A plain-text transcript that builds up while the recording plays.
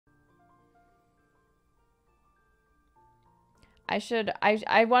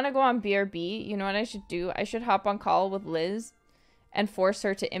I want to go on BRB. You know what I should do? I should hop on call with Liz and force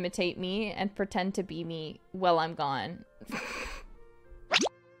her to imitate me and pretend to be me while I'm gone.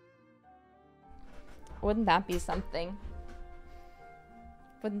 Wouldn't that be something?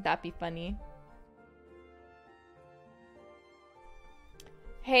 Wouldn't that be funny?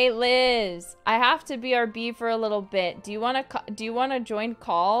 Hey Liz, I have to BRB for a little bit. Do you want to join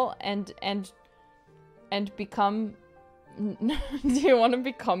call and become do you want to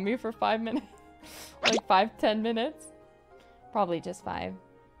become me for 5 minutes? Like 5-10 minutes? Probably just 5.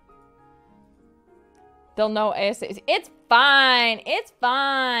 They'll know ASAP. It's fine. It's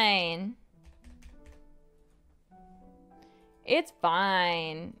fine. It's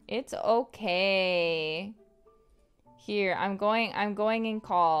fine. It's okay. Here, I'm going in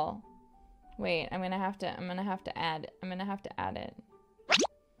call. Wait, I'm gonna have to add it.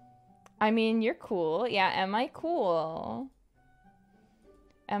 I mean, you're cool. Yeah, am I cool?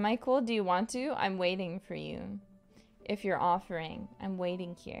 Am I cool? Do you want to? I'm waiting for you. If you're offering, I'm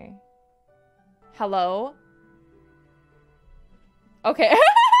waiting here. Hello? Okay.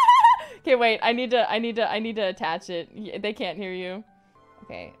 Okay, wait. I need to attach it. They can't hear you.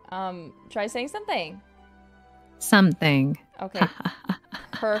 Okay. Try saying something. Something. Okay.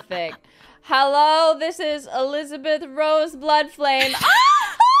 Perfect. Hello, this is Elizabeth Rose Bloodflame.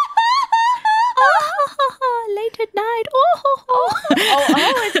 Late at night.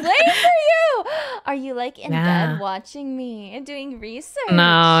 It's late for you. Are you like in bed watching me and doing research?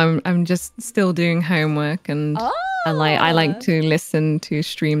 No, I'm just still doing homework, and I like to listen to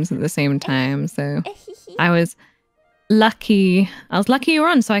streams at the same time. So I was lucky you were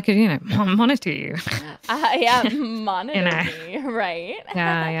on, so I could, monitor you. Yeah, monitor me, right?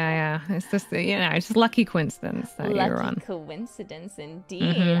 Yeah. It's just, it's just lucky coincidence that you were on. Lucky coincidence,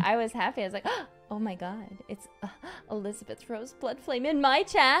 indeed. I was happy. I was like, oh my god, it's Elizabeth Rose Bloodflame in my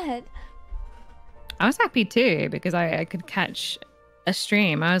chat. I was happy too, because I could catch a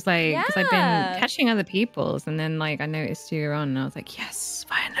stream. I was like, because I've been catching other people's, and then like I noticed you were on, and I was like, yes,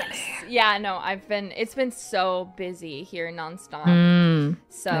 finally. Yeah, no, it's been so busy here nonstop.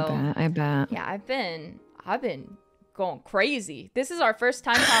 So I bet. Yeah, I've been going crazy. This is our first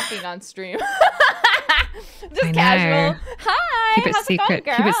time talking on stream. Just casual. Hi. Keep it secret.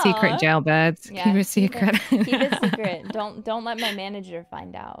 Keep it secret, jailbirds. Yeah, keep it secret. Keep it secret. Don't let my manager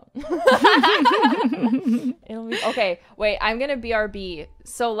find out. It'll be okay. Wait, I'm gonna BRB.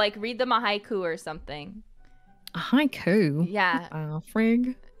 So like, read them a haiku or something. A haiku? Yeah.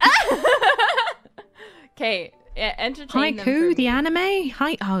 Frig. Okay, entertain them. Haiku, the anime?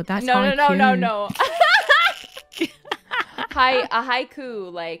 Oh, that's no. haiku. A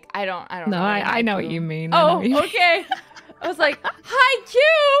haiku, like I don't know. I know what you mean. Okay. I was like, haiku?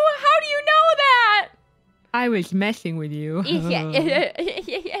 How do you know that? I was messing with you.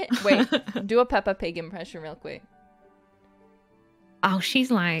 Wait, do a Peppa Pig impression real quick. Oh, she's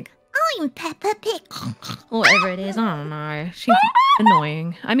like, I'm Peppa Pig. Whatever it is, I don't know. She's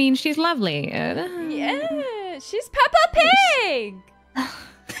annoying. I mean, she's lovely. Yeah, she's Peppa Pig.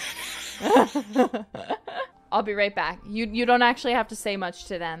 I'll be right back. You don't actually have to say much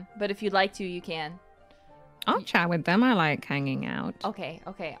to them, but if you'd like to, you can. I'll chat with them. I like hanging out. Okay.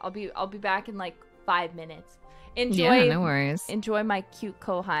 I'll be back in like 5 minutes. Yeah, no worries. Enjoy my cute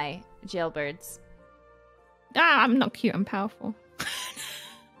kohai, jailbirds. I'm not cute. I'm powerful.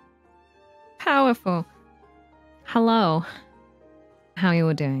 Powerful. Hello. How are you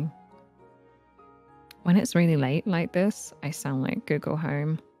all doing? When it's really late like this, I sound like Google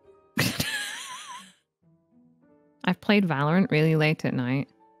Home. I've played Valorant really late at night,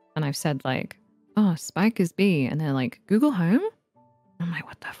 and I've said like, oh, Spike is B, and they're like, Google Home? I'm like,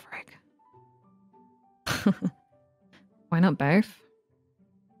 what the frick? Why not both?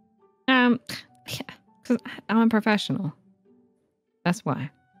 Yeah, because I'm a professional. That's why.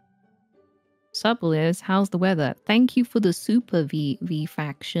 Sup, Liz? How's the weather? Thank you for the super V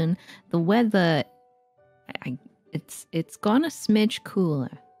faction. The weather, it's gone a smidge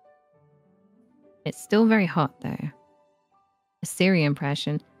cooler. It's still very hot though. A Siri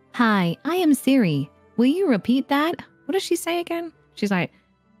impression. Hi, I am Siri. Will you repeat that? What does she say again? She's like,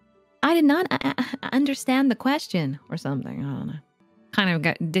 I did not understand the question or something. I don't know. Kind of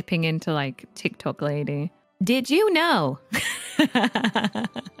got dipping into like TikTok lady. Did you know?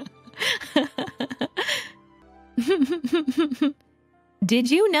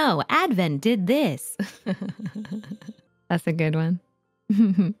 Did you know Advent did this? That's a good one.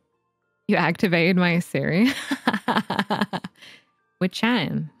 You activated my Siri. We're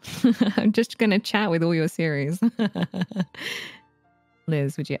chatting. I'm just going to chat with all your Siris.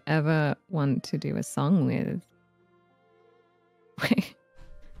 Liz, would you ever want to do a song with Wait.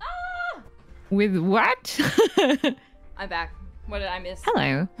 Ah! With what? I'm back. What did I miss?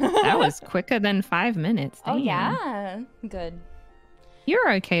 Hello. That was quicker than 5 minutes. Oh Damn. yeah, good.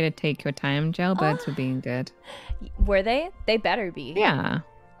 You're okay to take your time. Jailbirds were being good. Were they? They better be. Yeah,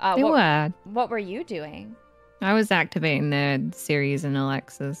 they what, were. What were you doing? I was activating the Series and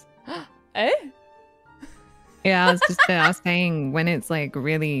Alexas. Eh? Yeah, I was saying when it's like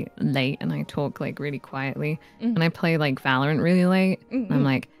really late and I talk like really quietly and I play like Valorant really late, and I'm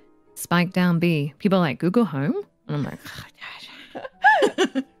like, spike down B. People are like, Google Home? And I'm like,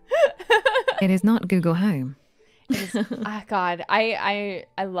 oh, it is not Google Home. It is, God, I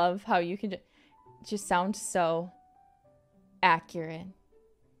love how you can just sound so accurate.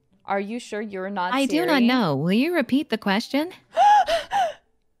 Are you sure you're not I Siri? do not know. Will you repeat the question?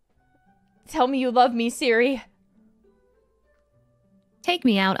 Tell me you love me, Siri. Take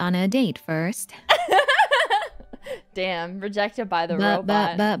me out on a date first. Damn, rejected by the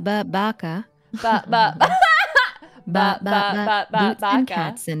robot. Baka. Boots and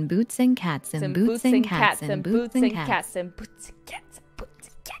cats and boots and cats and boots and cats and boots and cats and boots and cats and boots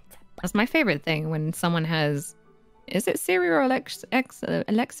and cats. That's my favorite thing when someone has. Is it Siri or Alexa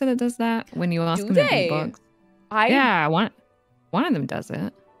that does that when you ask them to beatbox? Yeah, one of them does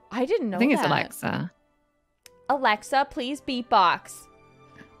it. I didn't know. I think that. it's Alexa. Alexa, please beatbox.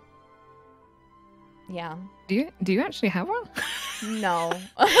 Yeah. Do you actually have one? No.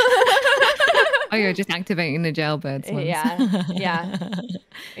 Oh, you're just activating the jailbirds ones. Yeah,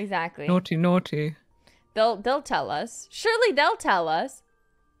 exactly. Naughty. They'll tell us. Surely they'll tell us.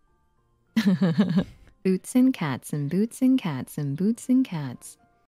 Boots and cats and boots and cats and boots and cats.